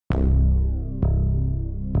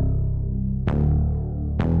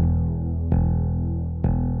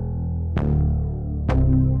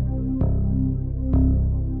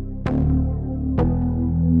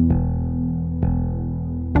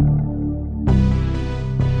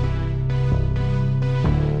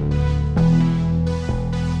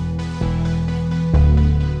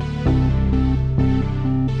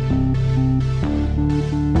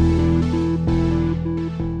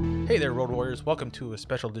viewers, welcome to a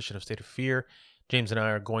special edition of State of Fear. James and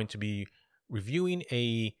I are going to be reviewing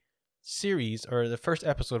a series, or the first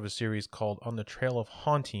episode of a series called On the Trail of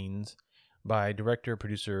Hauntings by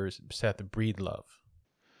director-producer Seth Breedlove.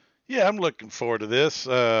 Yeah, I'm looking forward to this.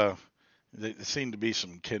 There seem to be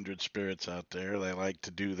some kindred spirits out there. They like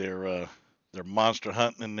to do their monster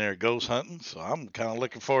hunting and their ghost hunting, so I'm kind of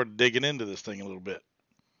looking forward to digging into this thing a little bit.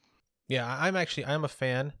 Yeah, I'm a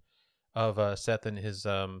fan of Seth and his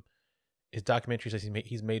documentaries that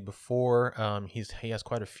he's made before. He has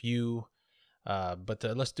quite a few. But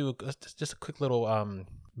let's just a quick little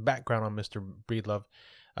background on Mr. Breedlove.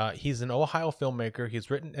 He's an Ohio filmmaker. He's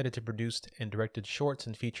written, edited, produced, and directed shorts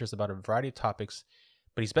and features about a variety of topics,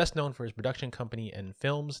 but he's best known for his production company and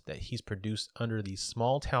films that he's produced under the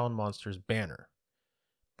Small Town Monsters banner.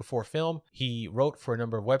 Before film, he wrote for a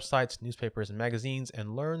number of websites, newspapers, and magazines,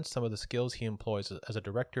 and learned some of the skills he employs as a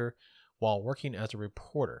director while working as a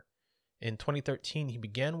reporter. In 2013, he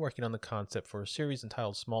began working on the concept for a series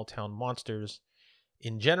entitled Small Town Monsters.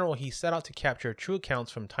 In general, he set out to capture true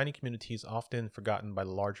accounts from tiny communities often forgotten by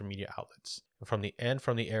the larger media outlets, from the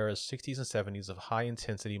era's 60s and 70s of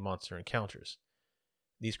high-intensity monster encounters.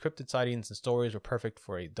 These cryptid sightings and stories were perfect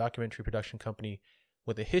for a documentary production company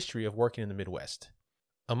with a history of working in the Midwest.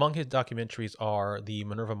 Among his documentaries are The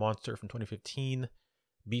Minerva Monster from 2015,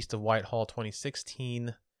 Beast of Whitehall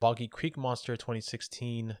 2016, Boggy Creek Monster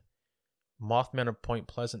 2016, Mothman of Point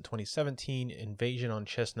Pleasant 2017, Invasion on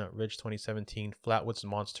Chestnut Ridge 2017, Flatwoods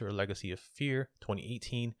Monster: A Legacy of Fear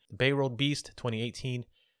 2018, Bay Road Beast 2018,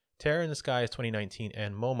 Terror in the Skies 2019,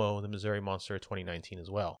 and Momo, the Missouri Monster 2019 as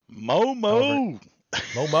well. Momo!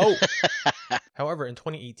 However, in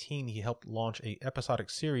 2018, he helped launch a episodic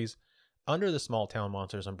series under the Small Town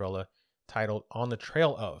Monsters umbrella titled On the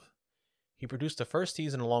Trail of. He produced the first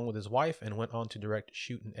season along with his wife and went on to direct,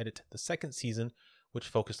 shoot, and edit the second season, which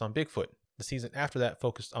focused on Bigfoot. The season after that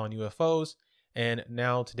focused on UFOs, and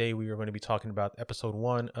now today we are going to be talking about episode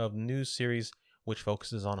 1 of the new series, which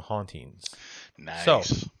focuses on hauntings. Nice. So,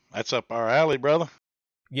 that's up our alley, brother.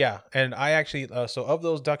 Yeah, and I actually, so of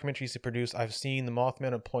those documentaries he produced, I've seen The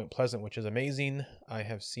Mothman of Point Pleasant, which is amazing. I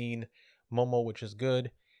have seen Momo, which is good,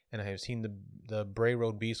 and I have seen the Bray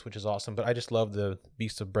Road Beast, which is awesome, but I just love the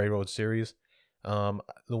Beast of Bray Road series. The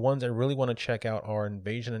ones I really want to check out are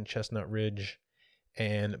Invasion on Chestnut Ridge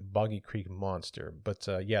and Boggy Creek Monster, but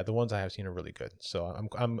yeah, the ones I have seen are really good. So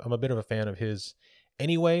I'm a bit of a fan of his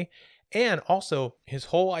anyway, and also his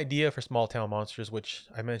whole idea for Small Town Monsters, which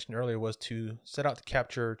I mentioned earlier, was to set out to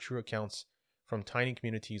capture true accounts from tiny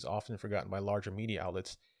communities often forgotten by larger media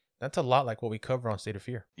outlets. That's a lot like what we cover on State of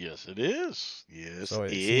Fear. Yes, it is. Yes, so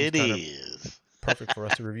it is. Perfect for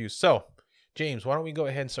us to review. So, James, why don't we go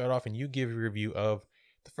ahead and start off, and you give a review of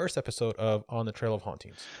the first episode of On the Trail of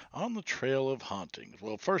Hauntings. On the Trail of Hauntings.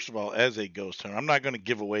 Well, first of all, as a ghost hunter, I'm not going to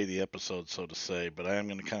give away the episode, so to say, but I am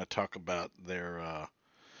going to kind of talk about their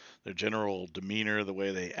general demeanor, the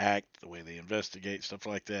way they act, the way they investigate, stuff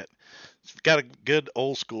like that. It's got a good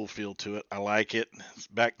old school feel to it. I like it. It's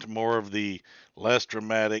back to more of the less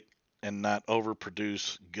dramatic and not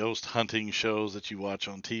overproduced ghost hunting shows that you watch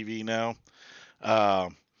on TV now.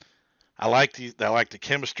 I like the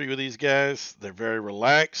chemistry with these guys. They're very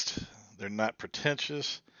relaxed. They're not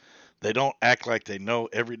pretentious. They don't act like they know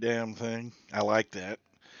every damn thing. I like that.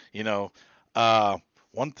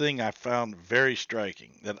 One thing I found very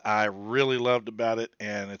striking that I really loved about it,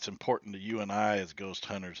 and it's important to you and I as ghost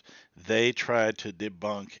hunters, they tried to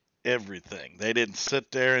debunk everything. They didn't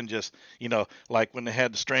sit there and just, like when they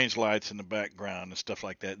had the strange lights in the background and stuff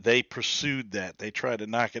like that. They pursued that. They tried to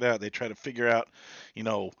knock it out. They tried to figure out,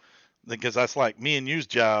 because that's like me and you's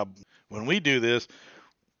job when we do this.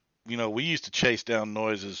 We used to chase down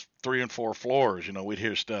noises 3 and 4 floors. We'd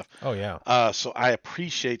hear stuff. Oh yeah. So I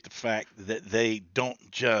appreciate the fact that they don't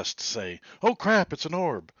just say, "Oh crap, it's an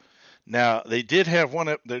orb." Now they did have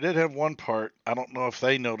one part. I don't know if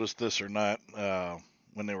they noticed this or not.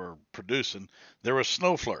 When they were producing, there were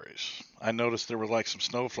snow flurries. I noticed there were like some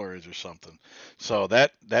snow flurries or something. So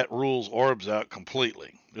that rules orbs out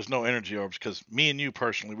completely. There's no energy orbs because me and you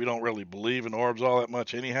personally, we don't really believe in orbs all that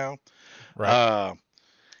much anyhow. Right.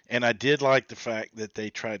 And I did like the fact that they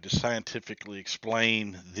tried to scientifically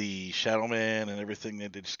explain the Shadow Man and everything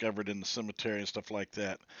that they discovered in the cemetery and stuff like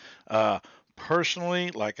that.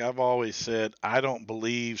 Personally, like I've always said, I don't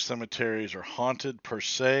believe cemeteries are haunted per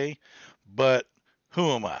se, but who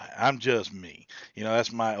am I? I'm just me.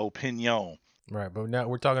 That's my opinion. Right, but now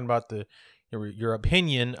we're talking about your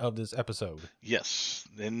opinion of this episode. Yes,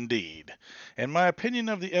 indeed. And my opinion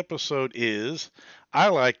of the episode is, I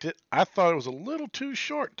liked it. I thought it was a little too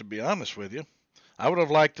short, to be honest with you. I would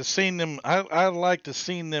have liked to seen them. I'd like to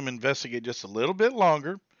seen them investigate just a little bit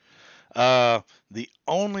longer. The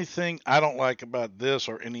only thing I don't like about this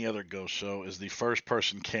or any other ghost show is the first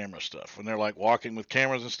person camera stuff when they're like walking with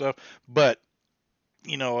cameras and stuff. But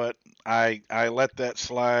you know what? I let that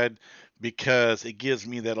slide because it gives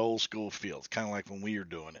me that old school feel. It's kind of like when we were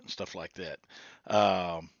doing it and stuff like that.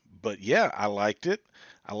 But yeah, I liked it.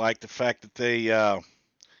 I liked the fact that they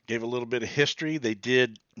gave a little bit of history. They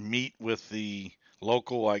did meet with the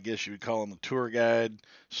local, I guess you would call him the tour guide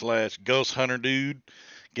slash ghost hunter dude.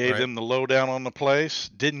 Gave Right. them the lowdown on the place.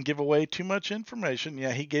 Didn't give away too much information.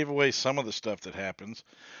 Yeah, he gave away some of the stuff that happens,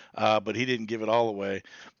 but he didn't give it all away.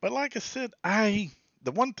 But like I said,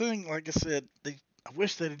 the one thing, like I said, I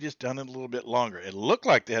wish they'd have just done it a little bit longer. It looked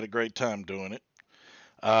like they had a great time doing it.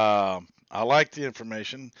 I liked the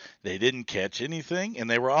information. They didn't catch anything, and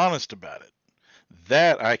they were honest about it.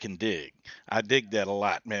 That I can dig. I dig that a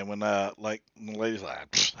lot, man. When like the ladies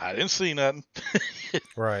like, I didn't see nothing.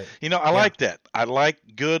 Right. I Yeah. like that. I like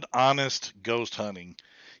good, honest ghost hunting.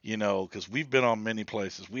 Because we've been on many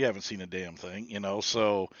places, we haven't seen a damn thing.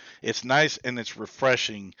 So it's nice and it's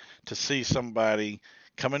refreshing to see somebody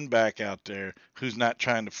coming back out there who's not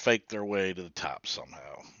trying to fake their way to the top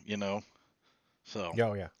somehow. So Yeah.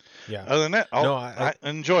 Oh, yeah. Yeah. other than that, No, I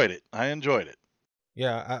enjoyed it. I enjoyed it.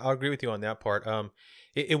 yeah, I'll agree with you on that part.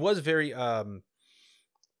 It was very, I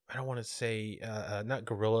don't want to say, not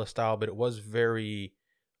guerrilla style, but it was very,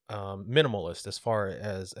 minimalist as far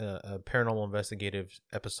as a paranormal investigative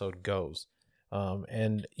episode goes.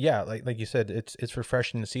 And yeah, like you said, it's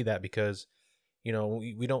refreshing to see that because,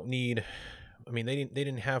 we don't need. I mean, they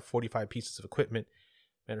didn't have 45 pieces of equipment.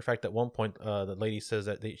 Matter of fact, at one point, the lady says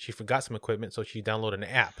that she forgot some equipment, so she downloaded an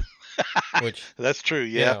app, which That's true.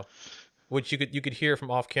 you Yeah. know, which you could hear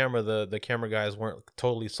from off camera. The camera guys weren't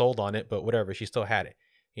totally sold on it, but whatever, she still had it.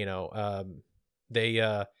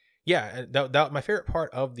 They yeah, that my favorite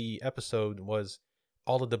part of the episode was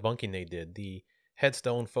all the debunking they did. The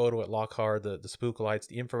headstone photo at Lockhart, the spook lights,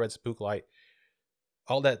 the infrared spook light,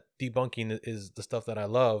 all that debunking is the stuff that I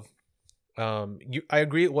love. I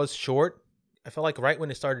agree it was short. I felt like right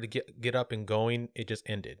when it started to get up and going, it just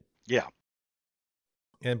ended. Yeah.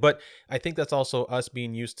 But I think that's also us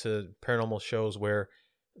being used to paranormal shows where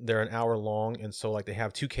they're an hour long, and so like they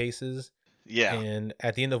have two cases, Yeah. and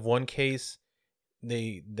at the end of one case,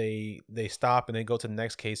 they stop and they go to the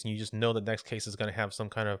next case, and you just know the next case is going to have some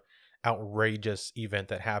kind of outrageous event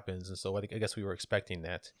that happens, and so I guess we were expecting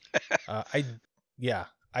that. I Yeah,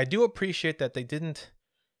 I do appreciate that they didn't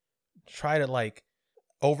try to like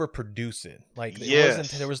overproduce it. Like it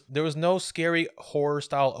wasn't Yes. there was no scary horror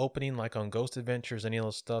style opening like on Ghost Adventures, any of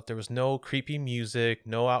those stuff. There was no creepy music,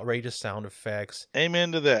 no outrageous sound effects.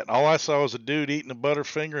 Amen to that. All I saw was a dude eating a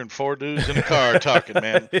Butterfinger and four dudes in a car talking,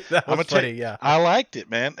 man. That I'm was gonna tell you, funny, yeah. I liked it,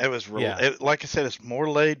 man. Yeah. Like I said, it's more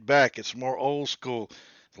laid back. It's more old school,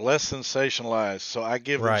 less sensationalized. So I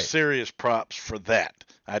give them Right. serious props for that.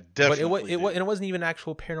 I But it was definitely do. and it wasn't even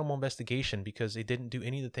actual paranormal investigation because it didn't do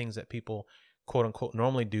any of the things that people quote unquote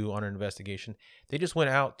normally do on an investigation. They just went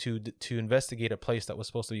out to investigate a place that was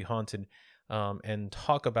supposed to be haunted, and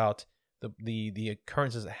talk about the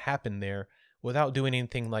occurrences that happened there without doing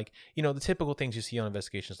anything like the typical things you see on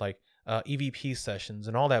investigations like EVP sessions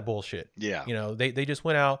and all that bullshit. Yeah. They just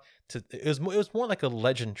went out to it was more like a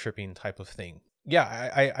legend tripping type of thing.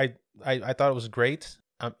 Yeah, I thought it was great.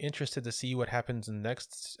 I'm interested to see what happens in the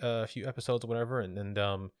next few episodes or whatever,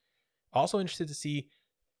 and also interested to see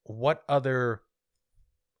what other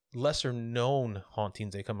lesser known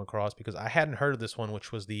hauntings they come across because I hadn't heard of this one,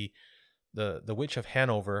 which was the Witch of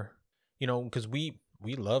Hanover. Because we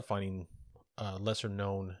love finding lesser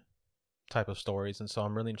known type of stories, and so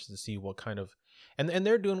I'm really interested to see what kind of and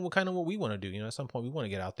they're doing what we want to do. At some point we want to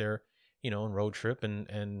get out there, and road trip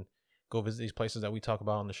and go visit these places that we talk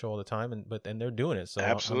about on the show all the time, and they're doing it. So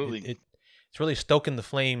Absolutely. it's really stoking the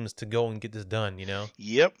flames to go and get this done.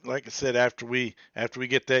 Yep, like I said, after we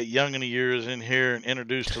get that young of yours in here and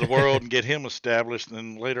introduced to the world and get him established, and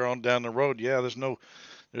then later on down the road, yeah, there's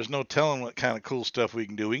no telling what kind of cool stuff we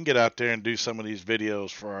can do. We can get out there and do some of these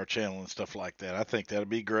videos for our channel and stuff like that. I think that'd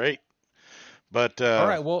be great. But All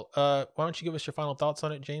right, well, why don't you give us your final thoughts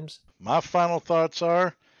on it, James? my final thoughts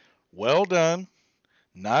are well done,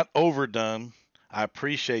 not overdone. I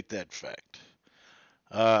appreciate that fact.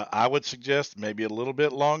 I would suggest maybe a little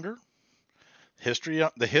bit longer.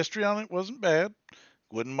 The history on it wasn't bad.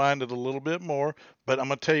 Wouldn't mind it a little bit more. But I'm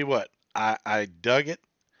gonna tell you what, I dug it.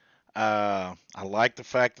 I like the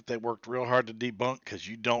fact that they worked real hard to debunk because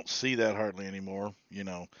you don't see that hardly anymore.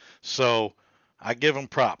 So I give them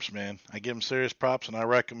props, man. I give them serious props, and I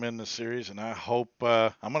recommend this series. And I hope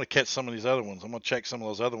I'm going to catch some of these other ones. I'm going to check some of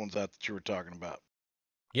those other ones out that you were talking about.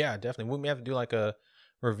 Yeah, definitely. We may have to do like a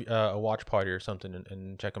watch party or something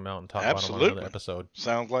and check them out and talk about them on Absolutely. another episode.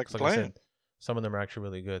 Sounds like a Like I plan. said, some of them are actually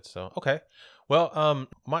really good. So okay, well,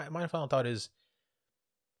 my final thought is,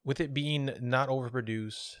 with it being not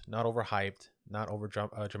overproduced, not overhyped, not over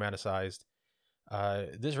dramatized,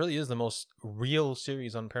 this really is the most real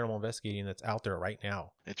series on paranormal investigating that's out there right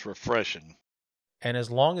now. It's refreshing. And as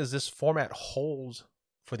long as this format holds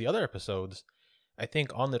for the other episodes, I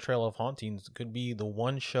think On the Trail of Hauntings could be the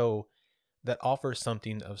one show that offers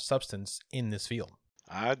something of substance in this field.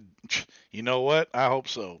 You know what? I hope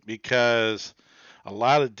so, because a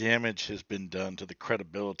lot of damage has been done to the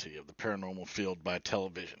credibility of the paranormal field by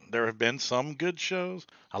television. There have been some good shows.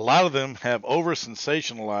 A lot of them have over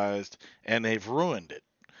sensationalized and they've ruined it.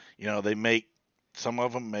 Some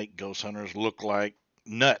of them make ghost hunters look like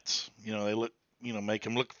nuts. Make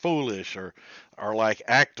them look foolish or like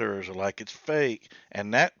actors or like it's fake,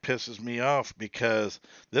 and that pisses me off because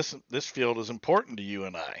this field is important to you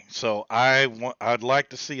and I. So I'd like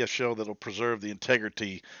to see a show that'll preserve the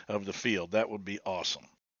integrity of the field. That would be awesome.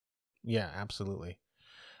 Yeah, absolutely.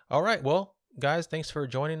 All right, well, guys, thanks for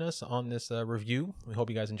joining us on this review. We hope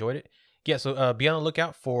you guys enjoyed it. Yeah, so be on the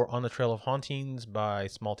lookout for On the Trail of Hauntings by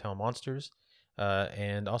Small Town Monsters.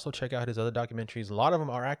 And also check out his other documentaries. A lot of them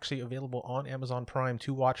are actually available on Amazon Prime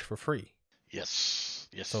to watch for free. Yes.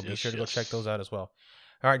 So be sure to go check those out as well.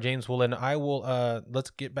 All right, James. Well, then I will. Let's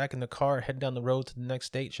get back in the car, head down the road to the next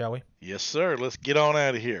state, shall we? Yes, sir. Let's get on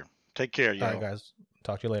out of here. Take care, y'all. All right, guys.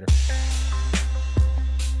 Talk to you later.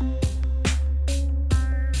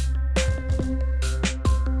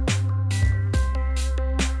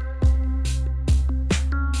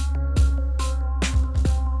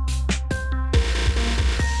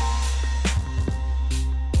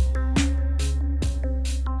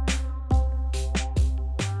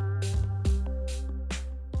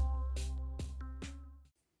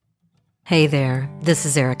 Hey there, this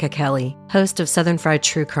is Erica Kelly, host of Southern Fried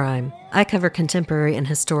True Crime. I cover contemporary and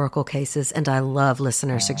historical cases, and I love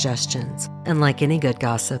listener suggestions. And like any good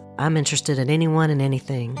gossip, I'm interested in anyone and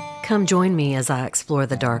anything. Come join me as I explore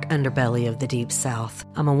the dark underbelly of the Deep South.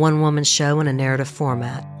 I'm a one-woman show in a narrative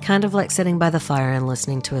format, kind of like sitting by the fire and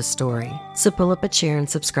listening to a story. So pull up a chair and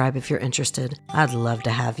subscribe if you're interested. I'd love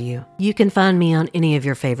to have you. You can find me on any of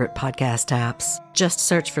your favorite podcast apps. Just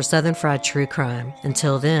search for Southern Fried True Crime.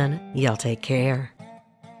 Until then, y'all take care.